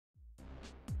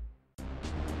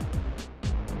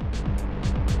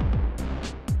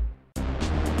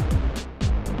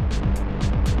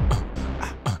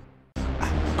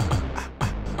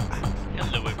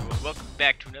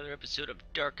back to another episode of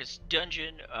Darkest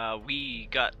Dungeon. We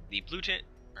got the blueprint,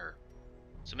 or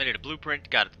submitted a blueprint,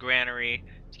 got a granary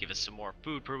to give us some more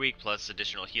food per week, plus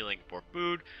additional healing for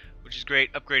food, which is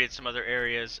great. Upgraded some other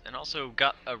areas, and also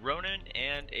got a Ronin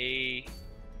and a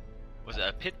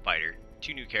pit fighter.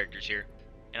 Two new characters here.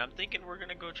 And I'm thinking we're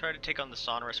gonna go try to take on the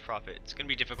Sonorous Prophet. It's gonna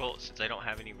be difficult since I don't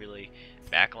have any really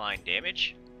backline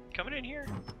damage coming in here.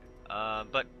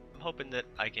 But I'm hoping that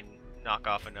I can knock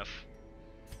off enough,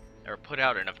 or put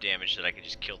out enough damage that I can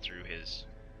just kill through his,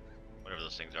 whatever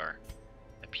those things are,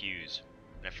 the pews.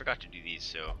 And I forgot to do these,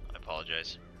 so I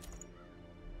apologize.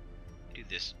 Do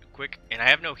this quick, and I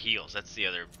have no heals. That's the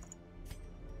other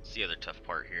tough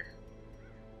part here.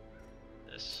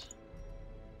 I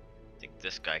think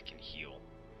this guy can heal.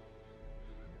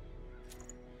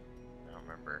 I don't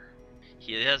remember.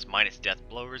 He has minus death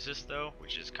blow resist though,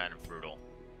 which is kind of brutal.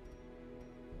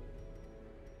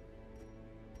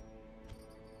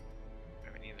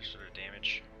 Have any other sort of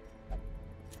damage? I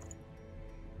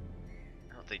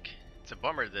don't think. It's a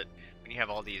bummer that when you have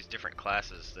all these different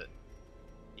classes that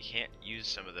you can't use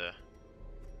some of the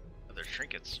other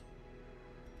trinkets.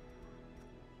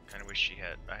 Kinda wish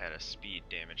I had a speed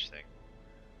damage thing.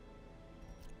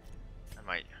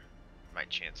 I might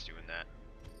chance doing that.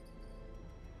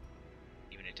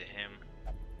 Even into him.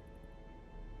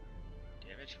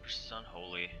 Damage versus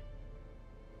unholy.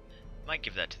 Might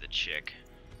give that to the chick.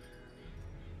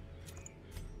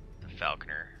 The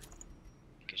falconer.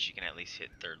 Because she can at least hit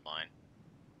third line.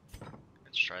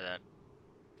 Let's try that.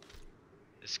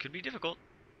 This could be difficult.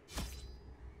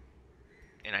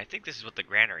 And I think this is what the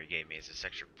granary gave me, is this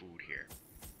extra food here.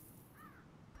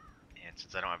 And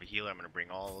since I don't have a healer, I'm going to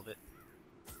bring all of it.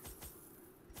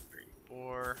 Bring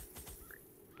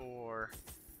 4,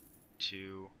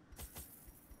 2,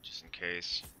 just in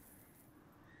case,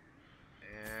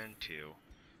 and 2.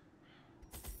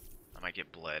 I might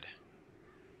get bled.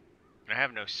 And I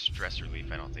have no stress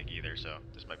relief, I don't think either, so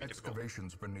this might be difficult.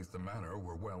 Excavations beneath the manor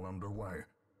were well underway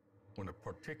when a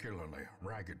particularly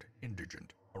ragged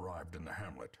indigent arrived in the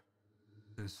hamlet.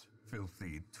 This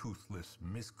filthy, toothless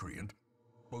miscreant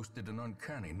boasted an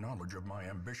uncanny knowledge of my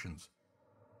ambitions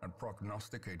and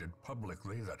prognosticated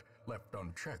publicly that, left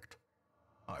unchecked,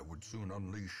 I would soon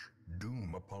unleash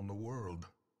doom upon the world.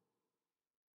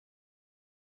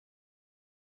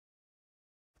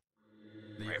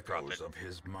 The Right, echoes Prophet. of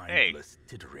his mindless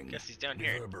tittering guess he's down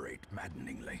here. reverberate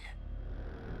maddeningly.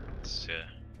 It's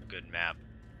a good map.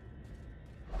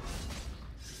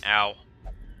 Ow.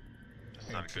 That's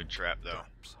not a good trap though.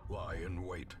 Traps lie in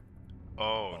wait,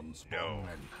 Oh unsprung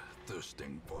no. and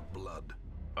thirsting for blood.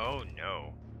 Oh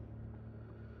no.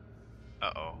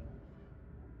 Uh-oh.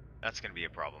 That's gonna be a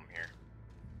problem here.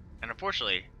 And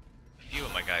unfortunately, a few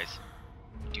of my guys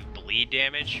do bleed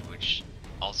damage, which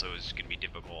also is gonna be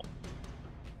difficult.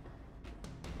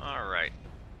 Alright.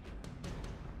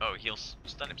 Oh, he'll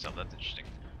stun himself, that's interesting.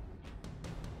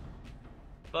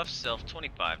 Buff self,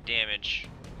 25 damage.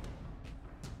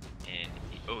 And,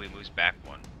 he moves back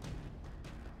 1.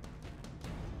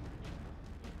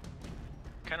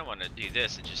 Kinda wanna do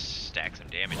this and just stack some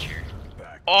damage here.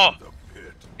 Back Oh! to the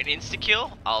pit. An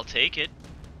insta-kill? I'll take it.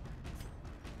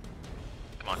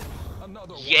 Come on.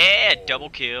 Another one. Yeah! Double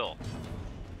kill.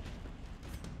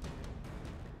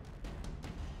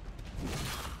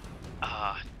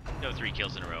 Ah, no 3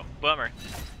 kills in a row. Bummer.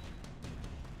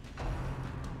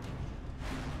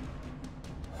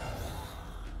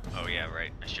 Oh yeah,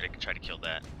 right. I should have tried to kill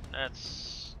that.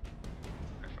 That's...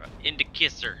 into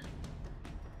kisser.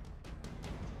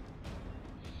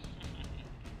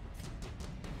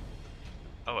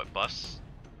 Oh, it buffs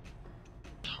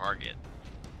target.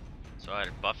 So I had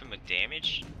to buff him with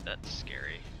damage? That's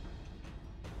scary.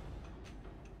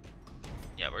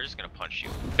 Yeah, we're just gonna punch you.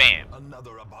 Bam!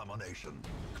 Another abomination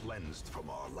cleansed from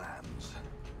our lands.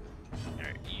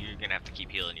 Alright, you're gonna have to keep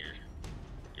healing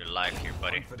your life here,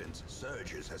 buddy. Confidence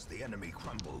surges as the enemy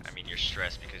crumbles. I mean, you're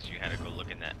stressed because you had to go look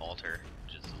in that altar,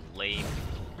 which is lame.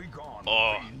 Be gone,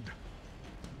 Oh. fiend.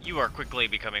 You are quickly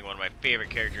becoming one of my favorite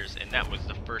characters, and that was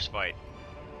the first fight.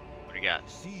 What do you got?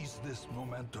 Seize this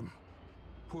momentum.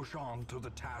 Push on to the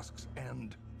task's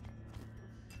end.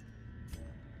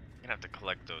 I'm gonna have to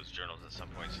collect those journals at some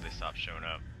point so they stop showing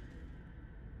up.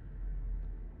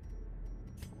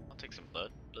 I'll take some blood.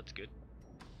 Blood's good.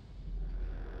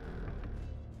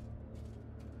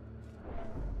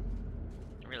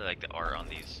 I really like the art on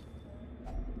these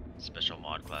special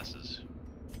mod classes.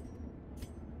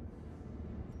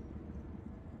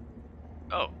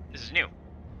 Oh, this is new.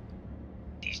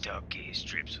 These dark caves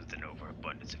drips with an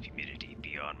overabundance of humidity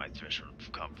beyond my threshold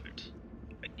of comfort.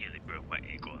 I nearly broke my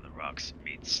ankle on the rocks,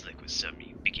 made slick with some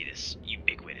ubiquitous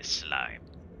slime.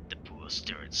 The pool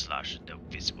stirred and sloshed with no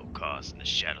visible cause, and the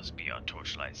shadows beyond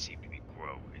torchlight seemed to be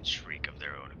grow and shriek of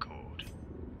their own accord.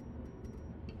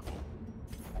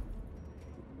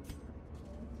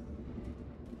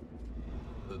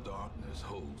 The darkness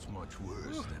holds much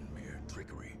worse than mere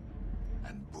trickery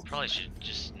and boogie. Probably should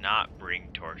just not bring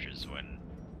torches when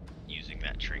using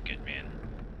that trinket, man.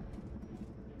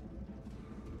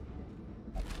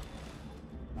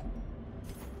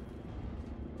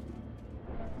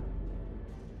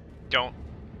 Don't.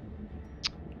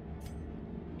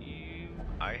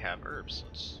 I have herbs.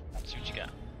 Let's see what you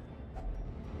got.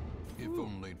 If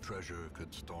only treasure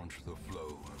could staunch the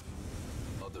flow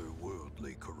of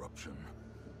otherworldly corruption.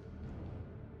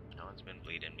 No one's been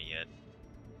bleeding me yet.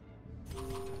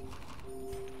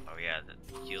 Oh yeah,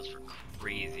 the heals for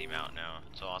crazy amount now.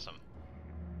 It's awesome.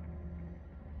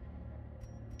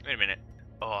 Wait a minute.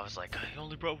 Oh, I was like, I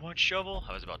only brought one shovel?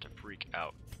 I was about to freak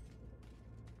out.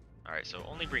 Alright, so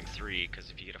only bring 3,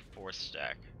 because if you get a 4th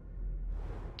stack,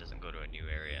 it doesn't go to a new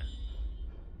area.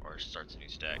 Or starts a new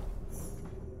stack.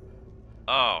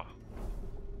 Oh.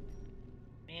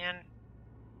 Man.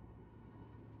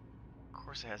 Of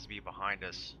course it has to be behind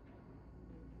us.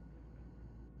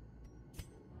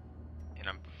 And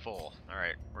I'm full.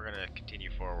 Alright, we're gonna continue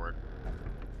forward.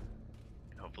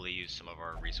 And hopefully use some of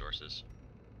our resources.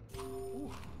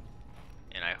 Ooh.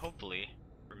 And I hopefully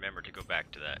remember to go back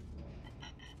to that.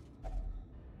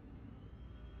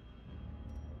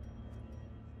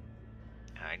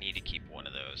 I need to keep one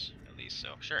of those, at least, so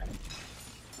sure.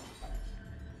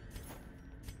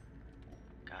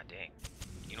 God dang.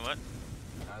 You know what?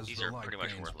 As These the are light pretty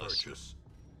much gains worthless. purchase,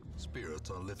 spirits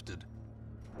are lifted,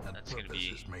 and That's gonna purpose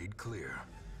be is made clear.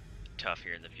 Tough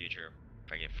here in the future.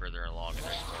 If I get further along and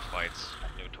there's more fights,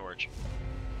 no torch.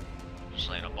 Just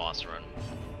laying a boss run.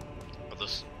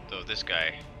 Though this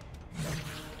guy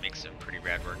makes some pretty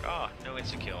rad work. Oh, no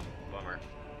insta-kill. Bummer.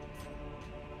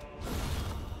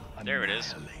 There it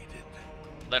is.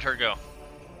 Let her go.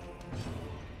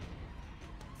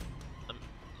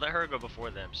 Let her go before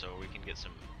them so we can get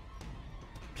some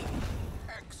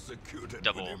Executed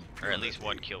double, with or at least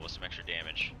one impunity. kill with some extra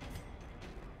damage.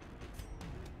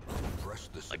 Press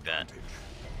this Like that. advantage.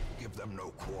 Give them no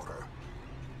quarter.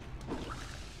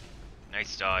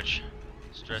 Nice dodge.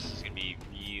 Stress is gonna be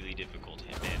really difficult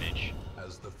to manage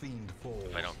As the fiend falls,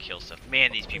 if I don't kill stuff.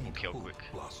 Man, these a people faint kill hope quick.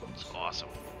 blossoms. It's awesome.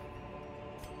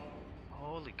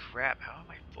 Holy crap, how am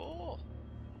I full?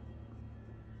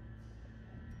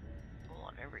 Full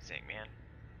on everything, man.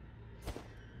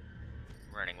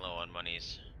 I'm running low on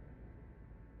monies.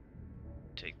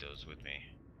 Take those with me.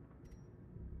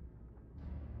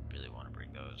 Really want to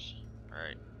bring those.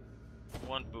 Alright.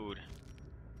 One food.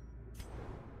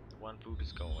 One food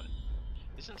is going.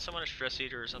 Isn't someone a stress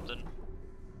eater or something?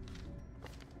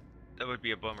 That would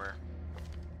be a bummer.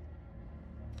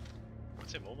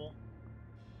 What's it, mobile?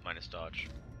 Minus dodge.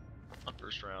 On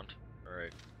first round.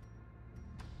 Alright.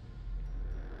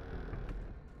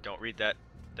 Don't read that.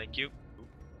 Thank you. Ooh.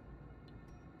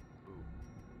 Ooh.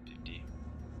 50.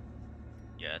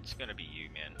 Yeah, it's gonna be you,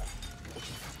 man.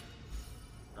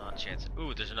 Not a chance.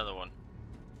 Ooh, there's another one.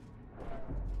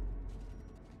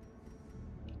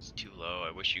 It's too low.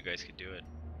 I wish you guys could do it.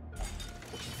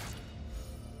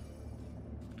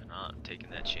 I'm not taking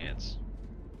that chance.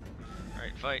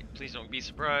 Alright, fight. Please don't be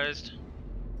surprised.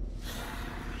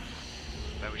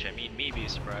 By which I mean me be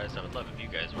surprised. I would love if you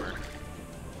guys were.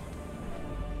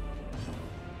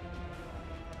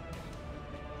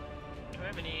 Do I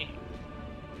have any...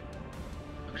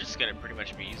 I'm just gonna pretty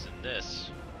much be using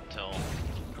this until...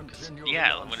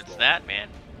 Yeah, when it's that, man,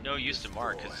 no use to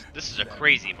mark, because this is a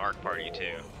crazy mark party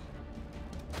too.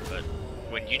 But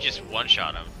when you just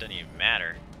one-shot them, it doesn't even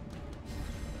matter.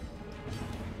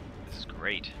 This is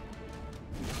great.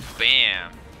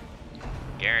 Bam!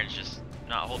 Garen's just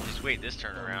not holding his weight this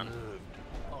turn around.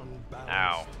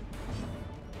 Ow.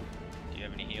 Do you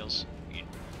have any heals? You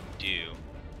do.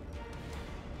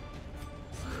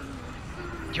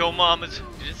 Yo mama's...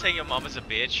 Did it say your mama's a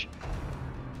bitch?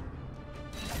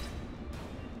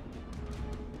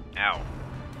 Ow.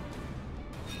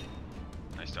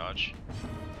 Nice dodge.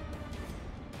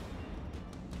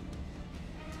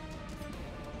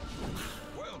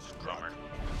 Well struck. Bummer.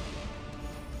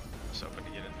 I was hoping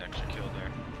to get an extra kill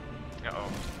there.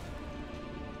 Uh-oh.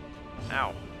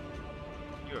 Ow.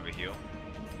 You have a heal.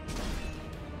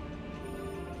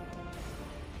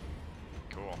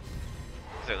 Cool.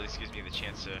 This at least gives me the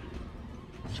chance to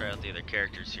try out the other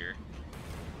characters here.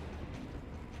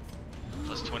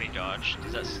 Plus 20 dodge.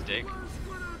 Does that stick?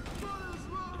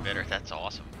 Better. That's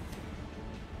awesome.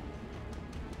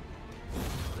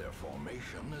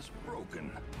 formation is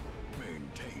broken.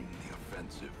 Maintain the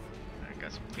offensive. I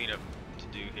got some cleanup to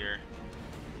do here.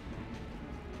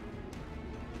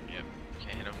 Yep,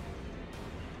 can't hit him.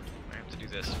 I have to do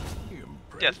this.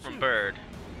 Impressive. Death from bird.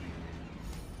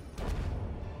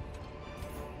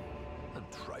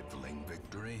 A trifling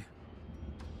victory,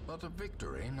 but a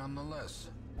victory nonetheless.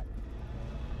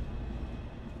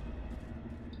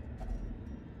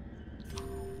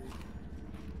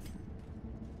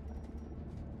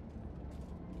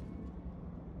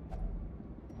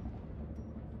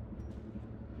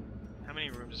 How many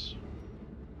rooms?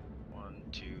 1,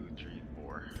 2, 3,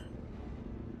 4.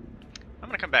 I'm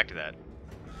gonna come back to that.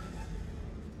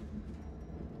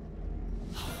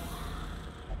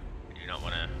 I do not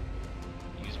want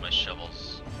to use my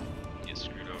shovels. Get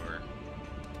screwed over.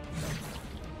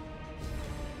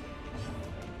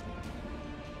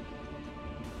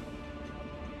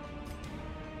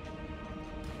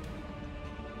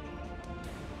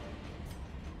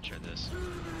 Try this.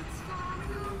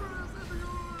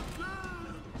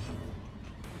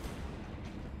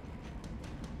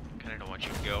 Kinda don't want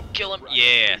you to go. Kill him!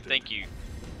 Yeah, thank you.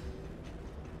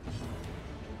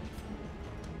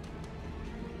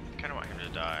 Kinda want him to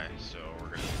die, so we're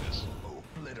gonna do this.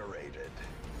 Obliterated.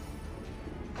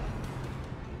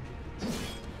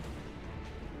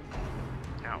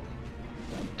 Ow.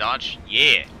 Dodge?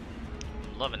 Yeah!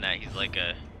 I'm loving that. He's like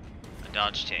a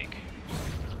dodge tank.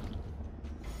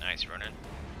 Nice running.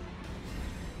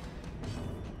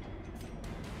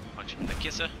 Punch him in the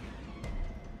kisser.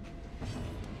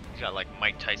 He's got like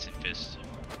Mike Tyson fists.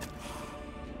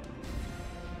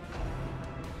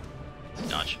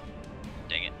 Dodge.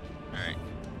 Dang it. Alright.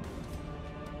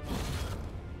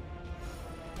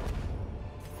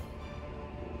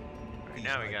 Alright,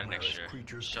 now we got an extra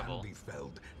creatures shovel. can be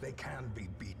felled. They can be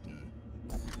beaten.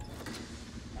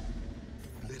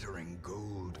 Glittering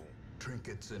gold,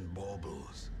 trinkets and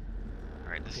baubles.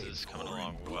 Alright, this is coming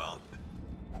along well.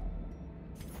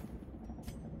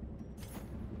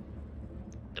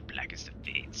 The blackest of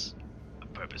fates. Our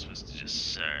purpose was to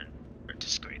discern or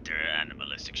discredit their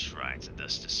animalistic shrines and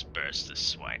thus disperse the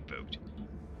swine folk.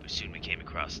 But soon we came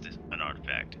across an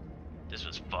artifact. This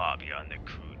was far beyond the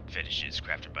crude fetishes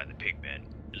crafted by the pigmen.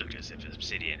 It looked as if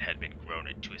obsidian had been grown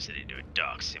and twisted into a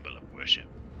dark symbol of worship.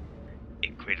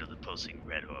 It cradled the pulsing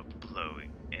red orb,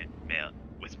 glowing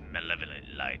with malevolent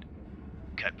light.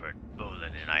 Cuthbert,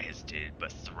 Bolin, and I hesitated,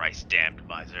 but thrice damned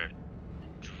miser,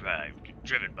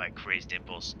 driven by crazed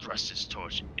impulse, thrust his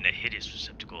torch in a hideous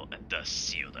receptacle and thus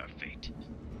sealed our fate.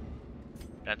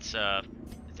 That's, I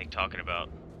think, talking about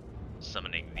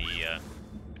summoning the,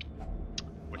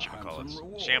 whatchamacallits,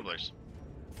 Shamblers.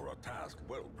 For a task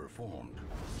well performed.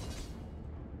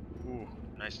 Ooh,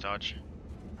 nice dodge.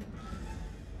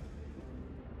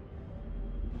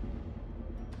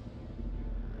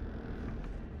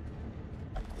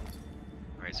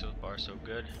 Alright, so far so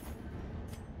good.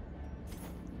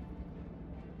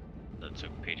 That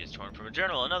took pages torn from a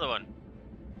journal, another one.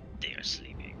 They are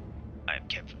sleeping. I am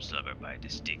kept from slumber by a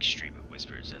distinct stream of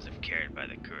whispers as if carried by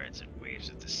the currents and waves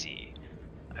of the sea.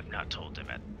 I have not told them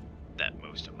that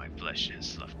most of my flesh has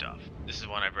sloughed off. This is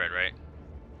one I've read, right?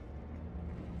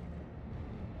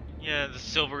 Yeah, the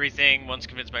silvery thing. Once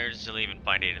convinced my urges to leave and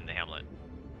find aid in the hamlet.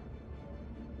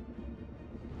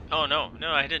 Oh no,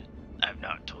 I didn't. I have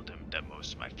not told them that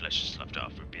most of my flesh is sloughed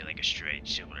off, revealing a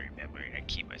strange silvery memory, and I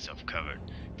keep myself covered.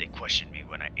 They questioned me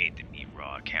when I ate the meat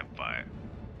raw at campfire,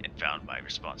 and found my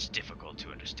response difficult to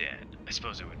understand. I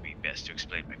suppose it would be best to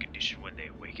explain my condition when they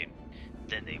awaken.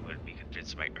 Then they would be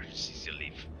convinced of my urgency to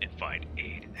leave and find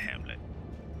aid in the hamlet.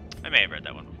 I may have read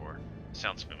that one before.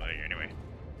 Sounds familiar anyway.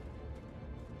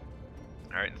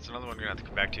 Alright, that's another one we're gonna have to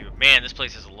come back to. Man, this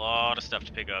place has a lot of stuff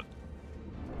to pick up.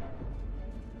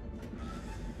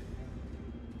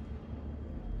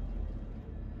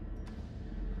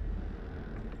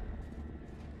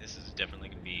 This is definitely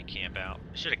gonna be camp out.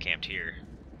 I should have camped here.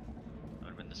 That would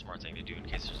have been the smart thing to do in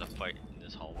case there's a fight in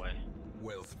this hallway.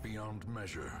 Wealth beyond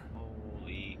measure.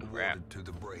 Holy crap. Awarded to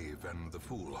the brave and the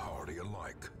foolhardy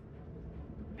alike.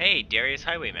 Hey, Darius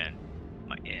Highwayman.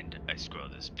 My end, I scroll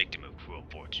this victim of cruel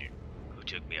fortune, who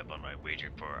took me up on my wager,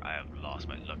 for I have lost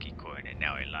my lucky coin, and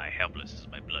now I lie helpless as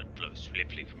my blood flows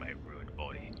swiftly from my ruined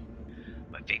body.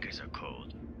 My fingers are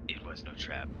cold. It was no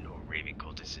trap, nor raving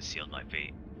cultists that sealed my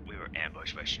fate. We were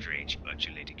ambushed by strange,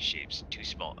 undulating shapes, two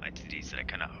small entities that I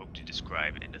cannot hope to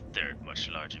describe, and a third, much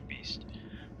larger beast.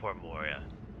 Poor Moria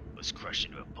was crushed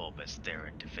into a pulp as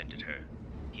Theron defended her.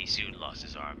 He soon lost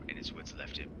his arm, and his wits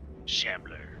left him.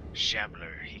 Shambler,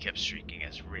 Shambler, he kept shrieking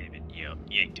as Raven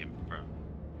yanked him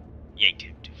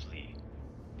to flee.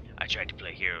 I tried to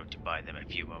play hero to buy them a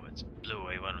few moments. Blew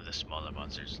away one of the smaller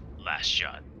monsters. Last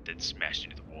shot, then smashed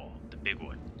into the wall. The big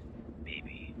one.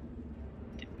 Maybe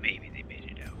they made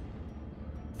it out.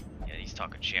 Yeah, he's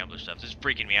talking shambler stuff. This is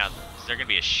freaking me out. Is there gonna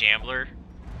be a shambler?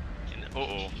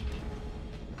 Uh-oh.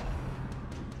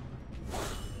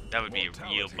 That would be a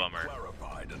real bummer.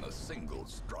 Clarified in a single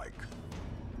strike.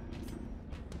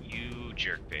 You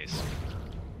jerk face.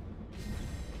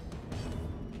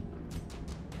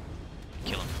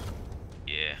 Kill him.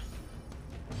 Yeah.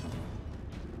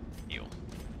 Heal.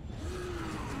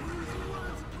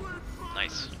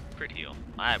 Nice. Crit heal.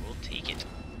 I will take it.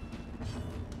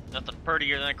 Nothing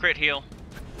prettier than a crit heal.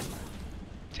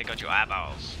 Take out your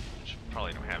eyeballs. Which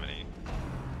probably don't have any.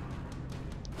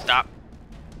 Stop.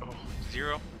 Oh,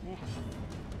 0. Ooh.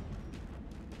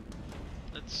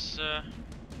 Let's,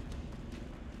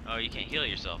 oh, you can't heal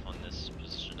yourself on this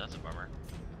position. That's a bummer.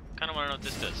 Kinda wanna know what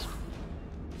this does.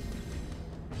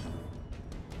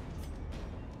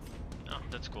 Oh,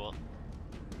 that's cool.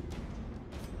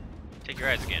 Take your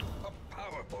eyes again. A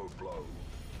powerful blow.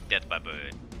 Death by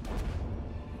bird.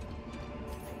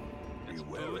 Be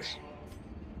wary.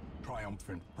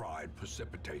 Triumphant pride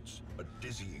precipitates a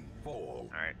dizzying fall.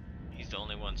 Alright. He's the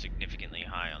only one significantly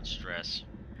high on stress.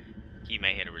 He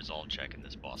may hit a resolve check in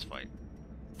this boss fight.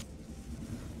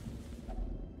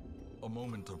 A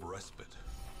moment of respite.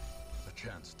 A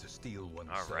chance to steel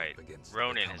oneself Alright. against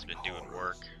Ronin the has been coming doing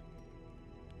horrors. work.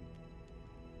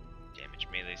 Damage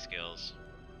melee skills.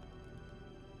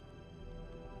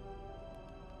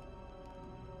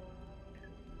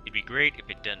 It'd be great if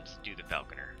it doesn't do the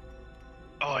Falconer.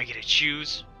 Oh, I get to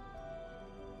choose?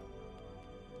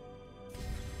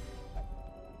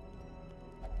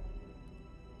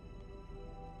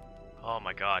 Oh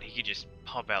my god, he could just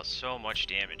pump out so much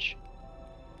damage.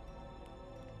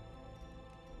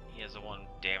 He has a 1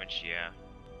 damage, yeah.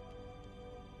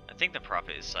 I think the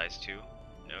Prophet is size 2.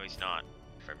 No, he's not,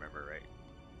 if I remember right.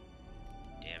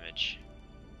 Damage.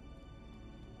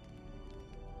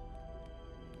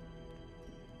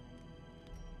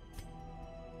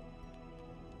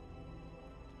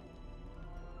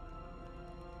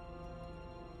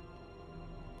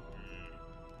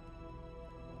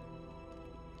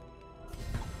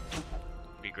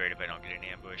 It'd be great if I don't get an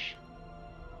ambush.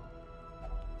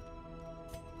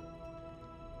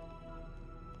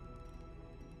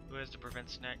 Who has to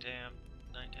prevent nighttime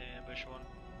ambush one?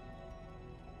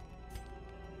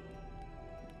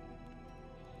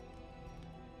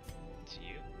 It's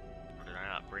you? Or did I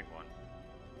not bring one?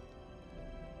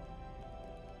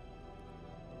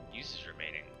 Uses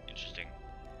remaining. Interesting.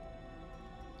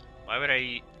 Why would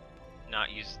I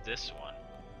not use this one?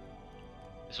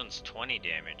 This one's 20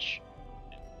 damage.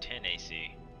 10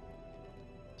 AC.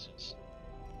 This one's...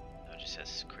 Oh, it just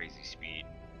has crazy speed.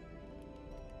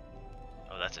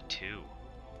 Oh, that's a 2.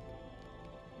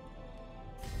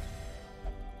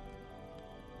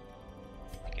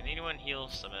 Can anyone heal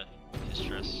some of his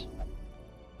stress?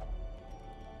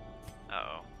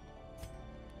 Uh-oh.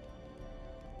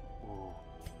 Ooh.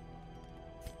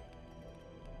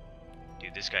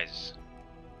 Dude, this guy's...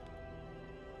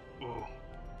 Ooh.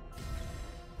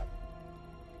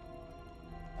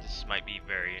 This might be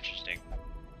very interesting.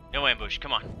 No ambush,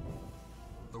 come on.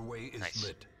 The way is Nice.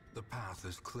 lit. The path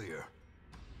is clear.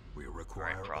 We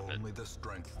require Prophet. only the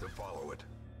strength to follow it.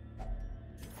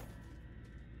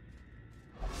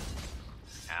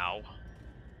 Ow.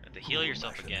 To heal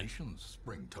yourself again. Machinations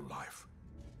spring to life.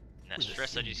 And that with a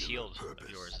stress I just singular healed purpose.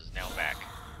 of yours is now back.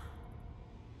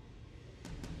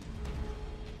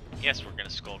 Yes, we're gonna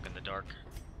skulk in the dark.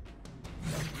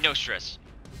 No stress.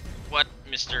 What,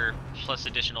 Mr. Plus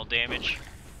additional damage?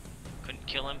 Couldn't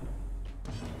kill him?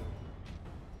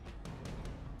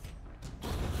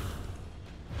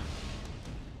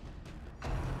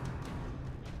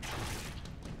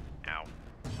 Ow.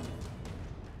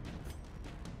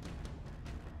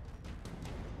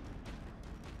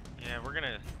 Yeah, we're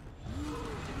gonna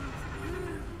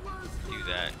do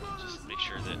that. Just make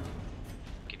sure that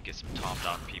we can get some topped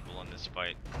off people in this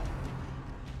fight.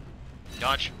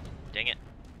 Dodge! Dang it.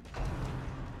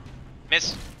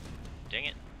 Miss! Dang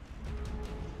it.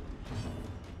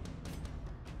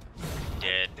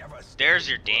 Dead. There's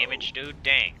your damage, dude.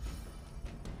 Dang.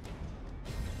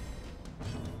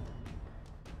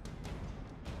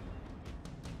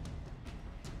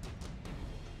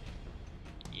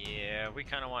 Yeah, we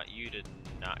kind of want you to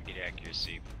not get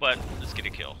accuracy, but let's get a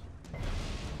kill.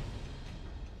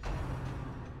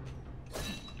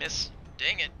 Miss.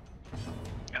 Dang it.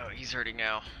 Oh, he's hurting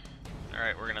now.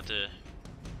 Alright, we're gonna have to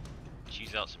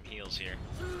choose out some heals here.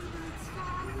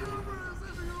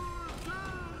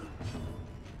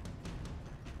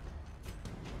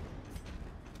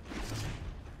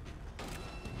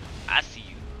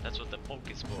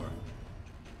 focus spore.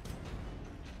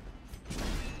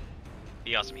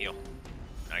 Be awesome heal.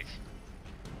 Nice.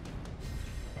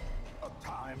 A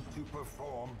time to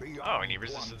perform beyond Oh, and he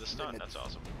resisted the one's stun. limits. That's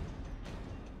awesome.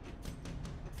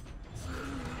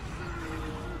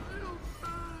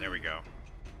 There we go.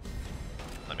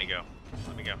 Let me go.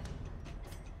 Let me go.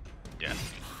 Yeah.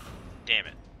 Damn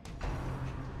it.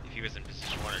 If he was in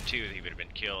position 1 or 2, he would have been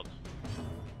killed.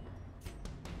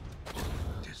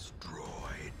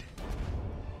 Destroyed.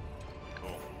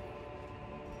 Cool.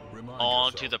 Remind On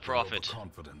yourself to the that prophet.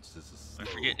 overconfidence is a Am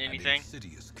I slow forgetting and anything?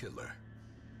 insidious killer.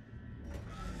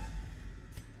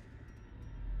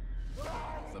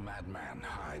 The madman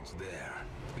hides there,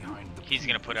 behind the He's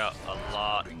gonna put out a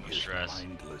lot spouting of his stress.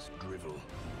 mindless drivel.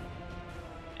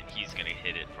 And he's gonna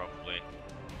hit it probably.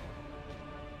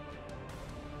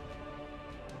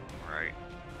 Alright.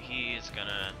 He is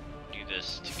gonna do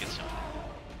this to get some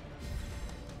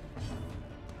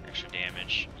extra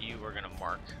damage. You are gonna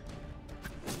mark.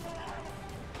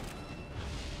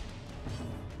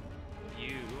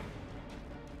 You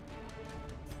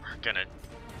are gonna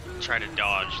try to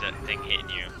dodge that thing hitting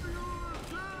you.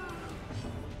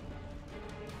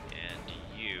 And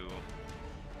you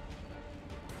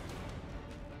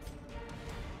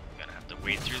gonna have to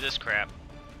wade through this crap.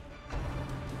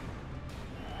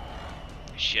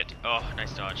 Shit. Oh,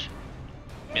 nice dodge.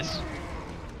 Miss.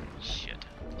 Shit.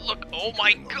 Look, oh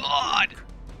my god!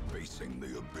 Facing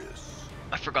the abyss.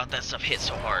 I forgot that stuff hit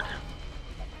so hard.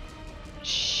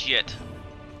 Shit.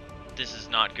 This is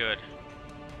not good.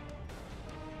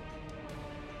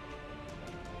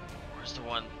 Where's the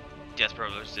one? Death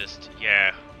Probe resist.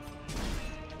 Yeah.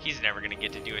 He's never gonna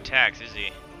get to do attacks, is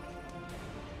he?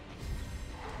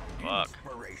 Fuck.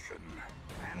 Inspiration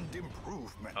and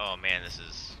improvement. Oh man, this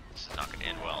is not gonna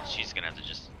end well. She's gonna have to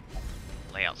just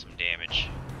lay out some damage.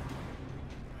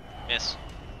 Miss.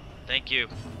 Thank you.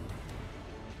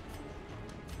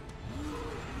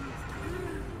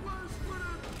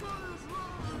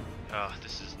 Oh,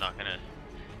 this is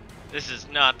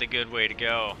not the good way to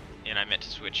go. And I meant to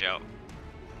switch out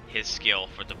his skill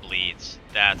for the bleeds.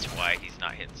 That's why he's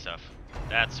not hitting stuff.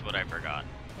 That's what I forgot.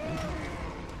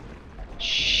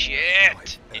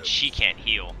 Shit! And she can't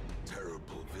heal.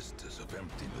 Terrible vistas of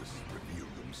emptiness reveal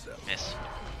themselves. Miss.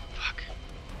 Fuck.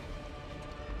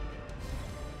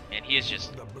 And he is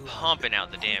just pumping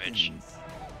out the damage.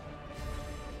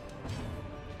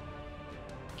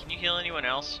 Can you heal anyone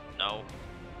else? No.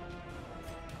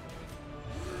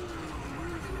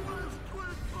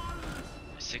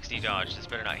 A 60 dodge. This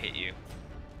better not hit you.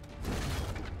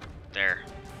 There.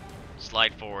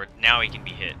 Slide forward. Now he can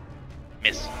be hit.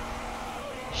 Miss.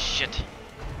 Shit.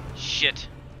 Shit.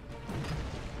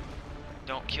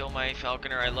 Don't kill my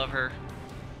falconer. I love her.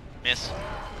 Miss.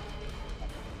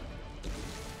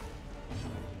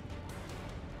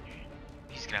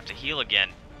 He's gonna have to heal again.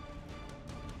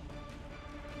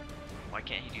 Why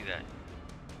can't he do that?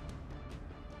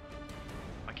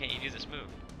 Why can't you do this move?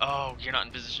 Oh, you're not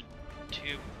in position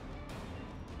 2.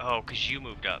 Oh, because you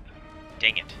moved up.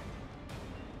 Dang it.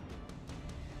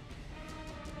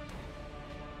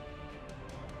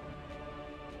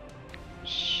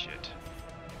 Shit.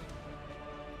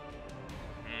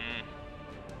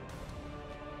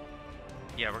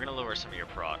 Yeah, we're gonna lower some of your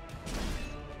prot.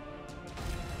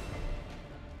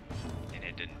 And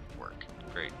it didn't work.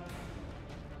 Great.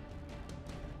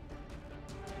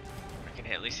 I can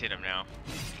at least hit him now.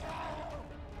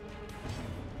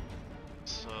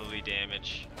 Slowly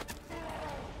damage.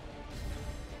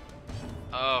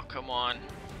 Oh, come on.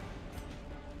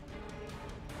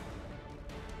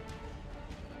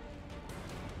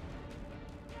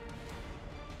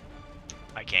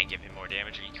 I can't give him more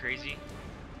damage. Are you crazy?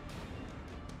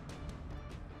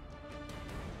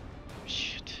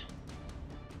 Shit.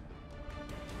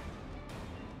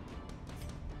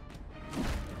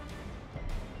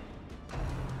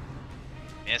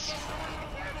 Miss.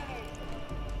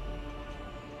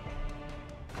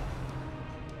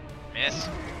 Miss.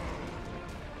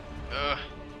 Ugh.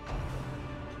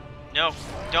 No,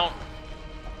 don't.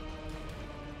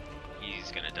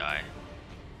 He's gonna die.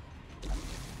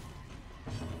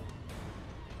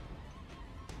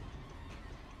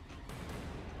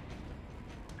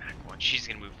 When she's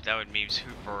gonna move, that would mean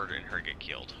Hoover and her get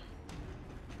killed.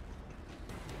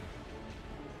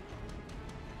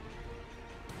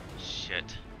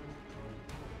 Shit.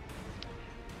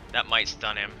 That might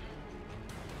stun him.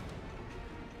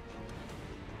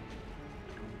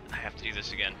 I have to do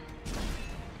this again.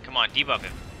 Come on, debuff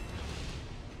him.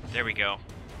 There we go.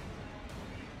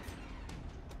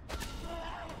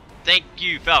 Thank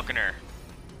you, Falconer.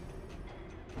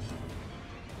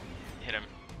 Hit him.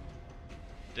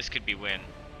 This could be win.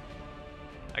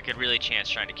 I could really chance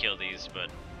trying to kill these, but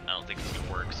I don't think it's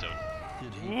gonna work, so...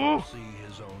 Did he foresee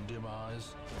his own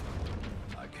demise?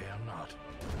 I care not,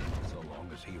 so long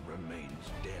as he remains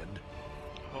dead.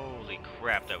 Holy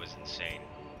crap, that was insane.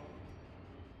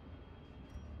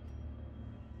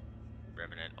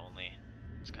 Revenant only.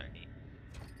 It's kind of neat.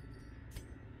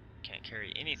 Can't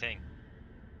carry anything.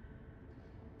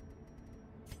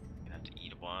 Gonna have to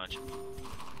eat a bunch.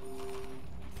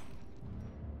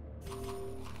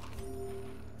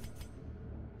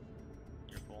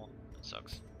 You're full. That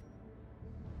sucks.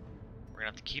 We're gonna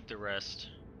have to keep the rest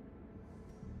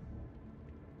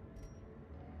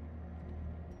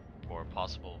for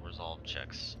possible resolve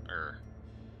checks or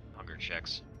hunger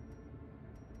checks.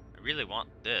 I really want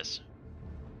this.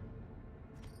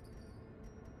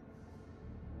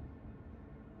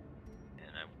 And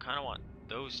I kind of want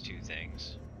those two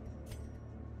things.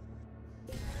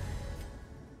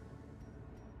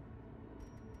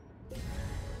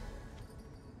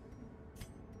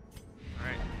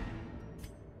 Alright.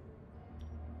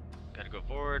 Gotta go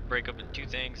forward, break up into two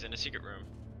things in a secret room.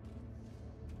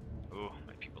 Ooh,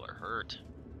 my people are hurt.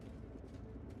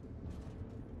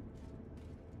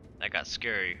 That got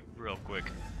scary real quick.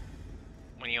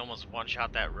 When he almost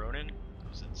one-shot that Ronin, it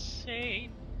was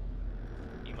insane.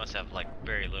 You must have like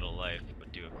very little life,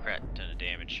 but do a crap ton of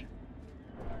damage.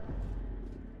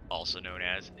 Also known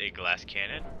as a glass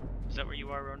cannon. Is that where you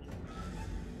are, Ronin?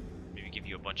 Maybe give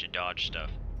you a bunch of dodge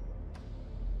stuff.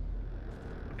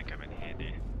 I think I'm in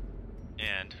handy.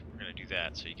 And we're gonna do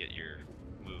that so you get your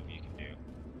move you can do.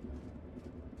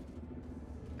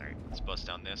 Alright, let's bust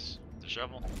down this with the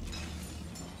shovel.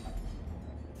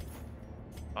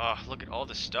 Oh, look at all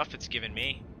the stuff it's given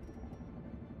me.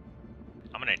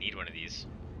 I'm gonna need one of these.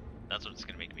 That's what it's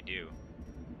gonna make me do.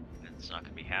 And it's not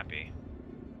gonna be happy.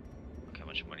 Look how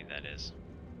much money that is.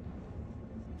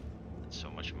 That's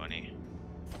so much money.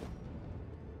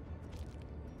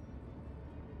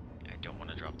 I don't want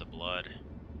to drop the blood.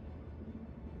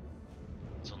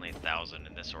 It's only 1,000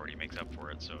 and this already makes up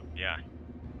for it, so yeah.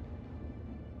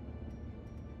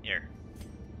 Here.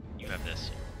 You have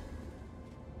this.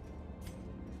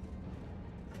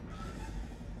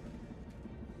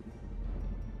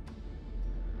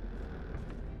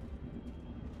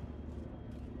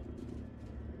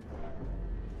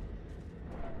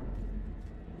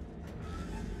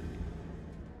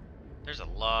 There's a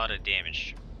lot of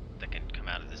damage that can come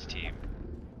out of this team.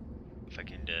 If I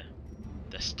can,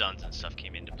 the stuns and stuff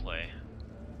came into play,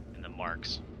 and the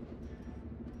marks.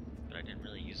 But I didn't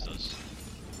really use those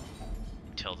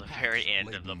until the very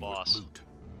end of the boss. Loot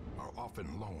are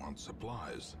often low on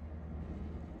supplies.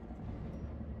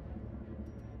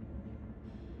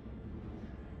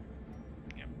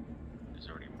 Yep, there's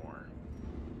already more.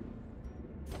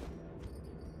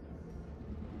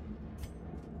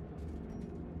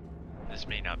 This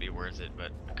may not be worth it,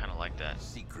 but I kind of like that.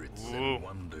 Secrets Ooh. and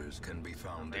wonders can be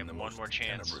found They in have the one most more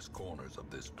chance. tenebrous corners of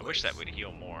this place. I wish that would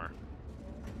heal more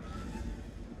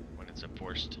when it's a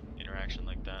forced interaction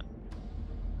like that.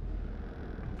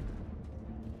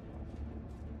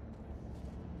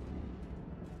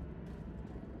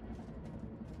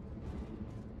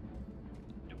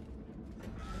 Nope.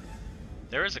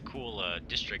 There is a cool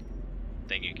district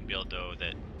thing you can build though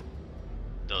that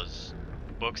those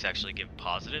books actually give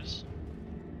positives,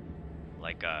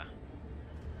 like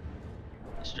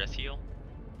stress heal.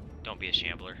 Don't be a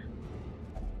shambler.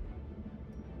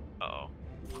 Uh-oh.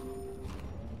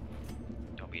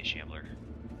 Don't be a shambler.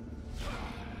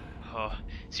 Oh,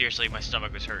 seriously, my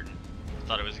stomach was hurting. I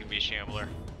thought it was gonna be a shambler.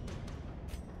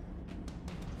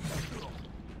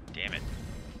 Damn it.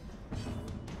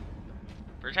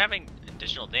 For having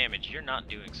additional damage, you're not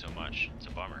doing so much. It's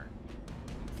a bummer.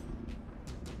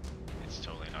 It's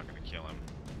totally not gonna kill him.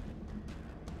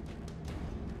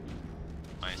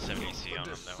 Minus 70 AC on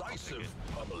him though. I'll take it.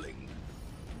 Pummeling.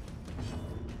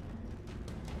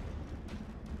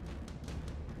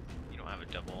 You don't have a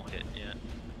double hit yet.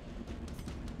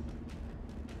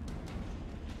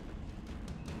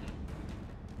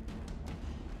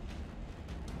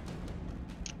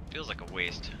 Feels like a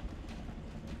waste.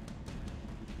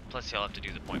 Plus he'll have to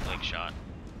do the point blank shot.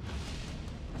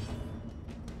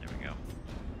 There we go.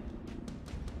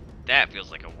 That feels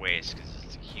like a waste because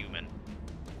it's a human.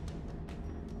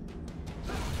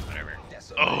 Whatever.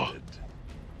 Oh!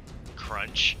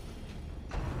 Crunch.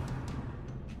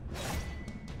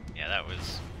 Yeah, that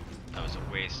was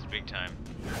a waste, big time.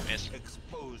 Miss.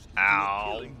 Exposed.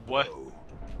 Ow! What?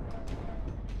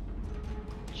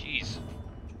 Jeez.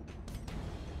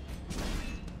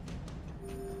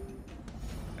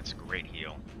 That's a great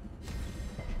heal.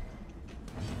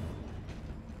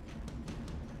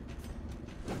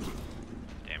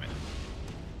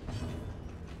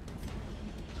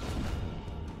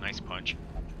 Nice punch.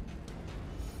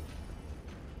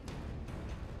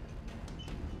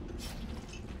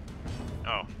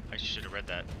 Oh, I should have read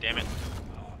that. Damn it.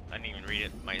 I didn't even read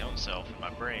it my own self in my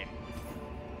brain.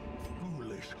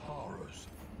 Foolish horrors.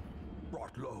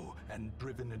 Brought low and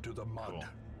driven into the mud. Cool.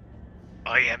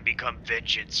 I am become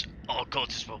vengeance. All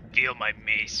cultists will feel my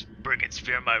mace. Brigands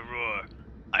fear my roar.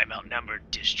 I am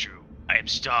outnumbered, 'tis true. I am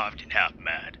starved and half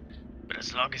mad. But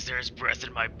as long as there is breath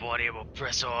in my body, I will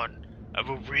press on. I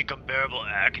will wreak unbearable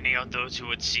agony on those who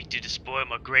would seek to despoil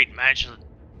my great mansion.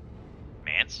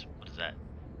 Mance? What is that?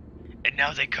 And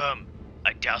now they come.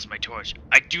 I douse my torch.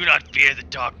 I do not fear the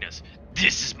darkness.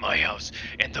 This is my house,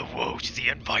 and the woe to the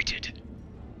invited.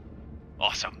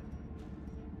 Awesome.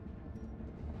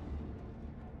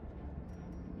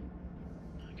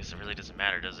 I guess it really doesn't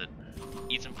matter, does it?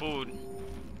 Eat some food.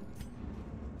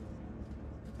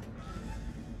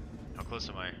 How close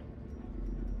am I?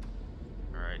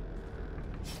 Alright.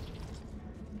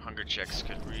 Hunger checks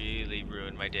could really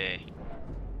ruin my day.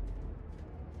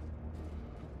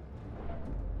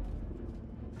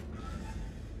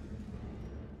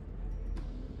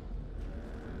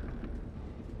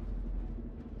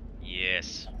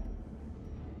 Yes.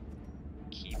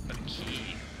 Keep a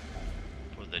key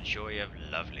for the joy of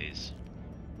lovelies.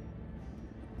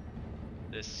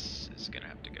 This is gonna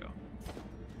have to go.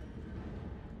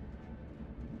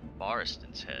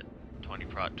 Bariston's head. 20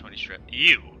 prot, 20 stress.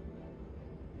 Ew!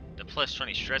 The plus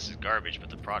 20 stress is garbage,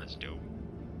 but the prot is dope.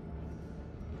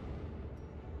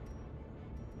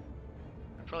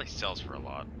 It probably sells for a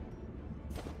lot.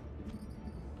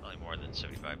 Probably more than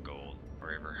 75 gold.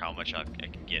 Or ever how much I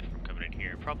can get from coming in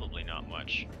here. Probably not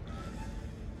much.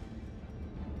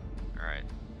 Alright.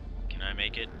 Can I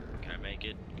make it? Can I make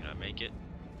it? Can I make it?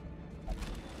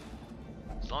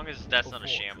 As long as that's not a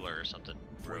shambler or something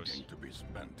gross. Waiting to be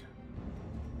spent.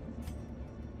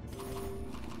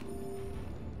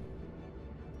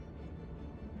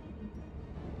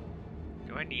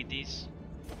 Do I need these?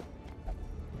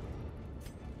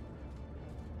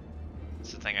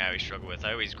 That's the thing I always struggle with.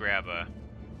 I always grab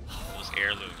those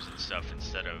heirlooms and stuff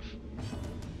instead of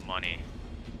money.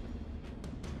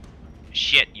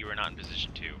 Shit, you were not in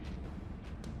position to.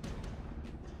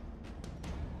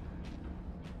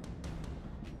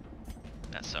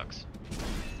 That sucks.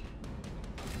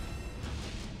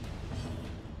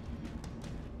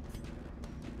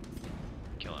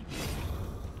 Kill him.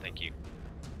 Thank you.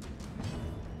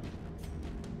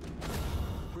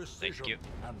 Precision Thank you.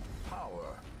 and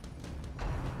power.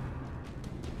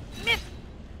 Miss!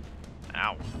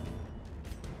 Ow.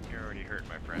 You're already hurt,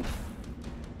 my friend.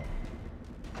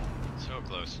 So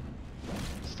close.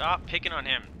 Stop picking on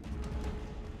him.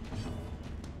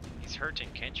 He's hurting,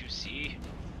 can't you see?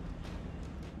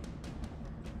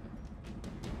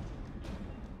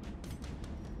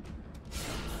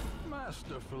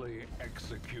 Masterfully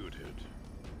executed.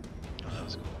 Oh, that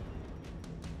was cool.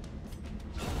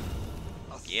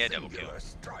 Yeah, double kill.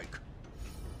 Strike.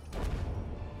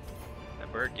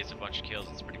 That bird gets a bunch of kills,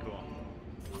 it's pretty cool.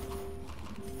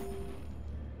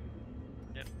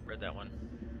 Yep, read that one.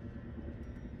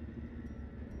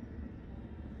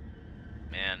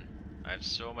 Man, I have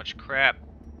so much crap.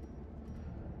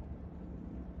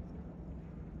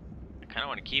 I kinda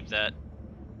wanna keep that.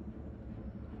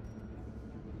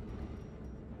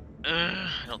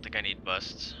 I don't think I need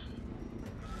busts.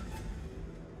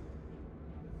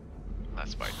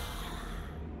 Last fight.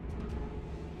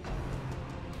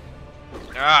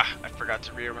 Ah! I forgot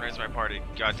to reorganize my party.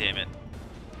 God damn it.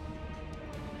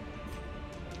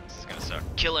 This is gonna suck.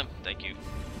 Kill him! Thank you.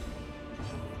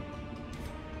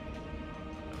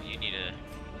 Oh, you need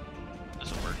a...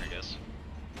 This'll work, I guess.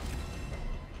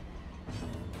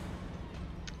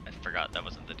 I forgot that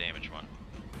wasn't the damage one.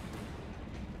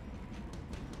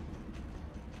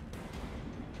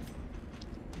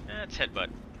 That's headbutt.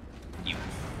 You.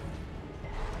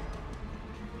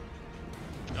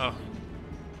 Oh.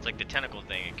 It's like the tentacle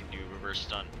thing, it can do reverse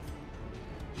stun.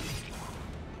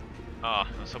 Oh, I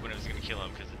was hoping it was gonna kill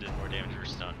him because it did more damage for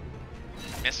stun.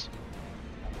 Miss.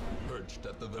 Perched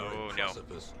at the very Oh no.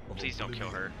 precipice of Please don't kill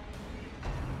oblivion.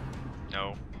 her.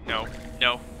 No. No.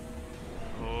 No.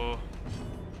 Oh.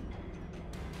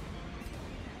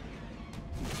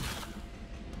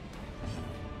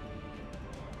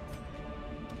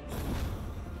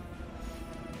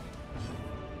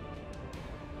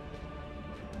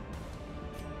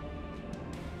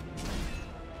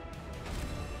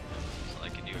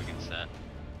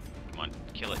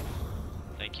 Kill it.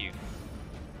 Thank you.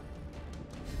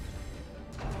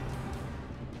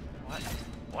 What?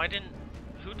 Why didn't...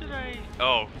 Who did I...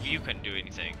 Oh, you couldn't do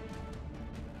anything.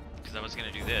 Because I was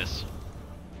going to do this.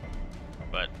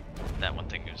 But that one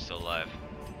thing who's still alive.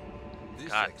 This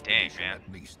God dang, expedition man.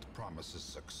 at least promises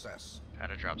success.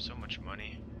 Gotta drop so much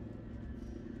money.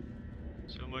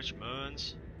 So much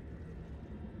muns.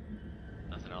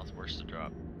 Nothing else worse to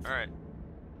drop. Alright.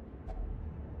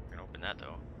 We're gonna open that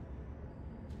though.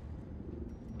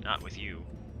 Not with you.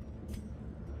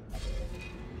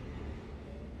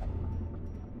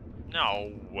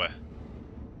 No!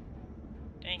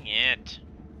 Dang it!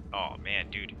 Oh man,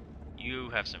 dude. You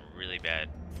have some really bad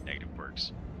negative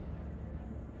quirks.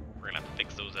 We're gonna have to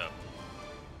fix those up.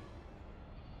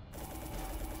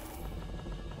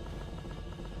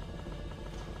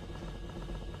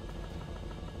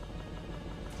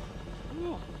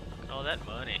 Ooh, look at all that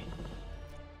money.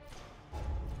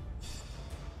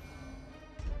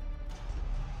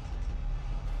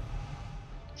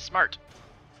 Smart.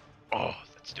 Oh,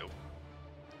 that's dope.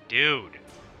 Dude.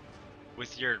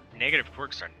 With your negative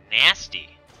quirks are nasty.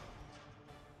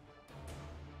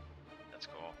 That's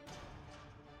cool.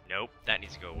 Nope, that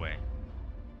needs to go away.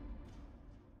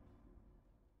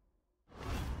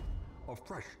 A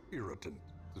fresh irritant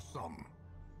to some.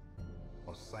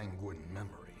 A sanguine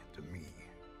memory to me.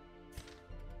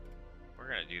 We're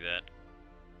gonna do that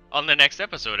on the next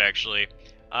episode, actually.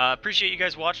 Appreciate you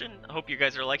guys watching. I hope you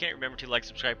guys are liking it. Remember to like,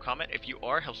 subscribe, comment. If you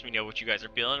are, helps me know what you guys are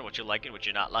feeling, what you're liking, what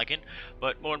you're not liking.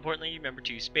 But more importantly, remember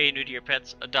to spay and neuter your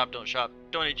pets, adopt, don't shop,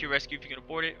 donate to your rescue if you can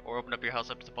afford it, or open up your house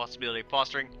up to the possibility of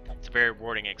fostering. It's a very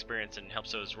rewarding experience and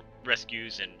helps those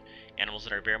rescues and animals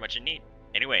that are very much in need.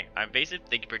 Anyway, I'm Vaesive.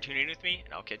 Thank you for tuning in with me,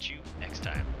 and I'll catch you next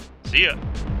time. See ya!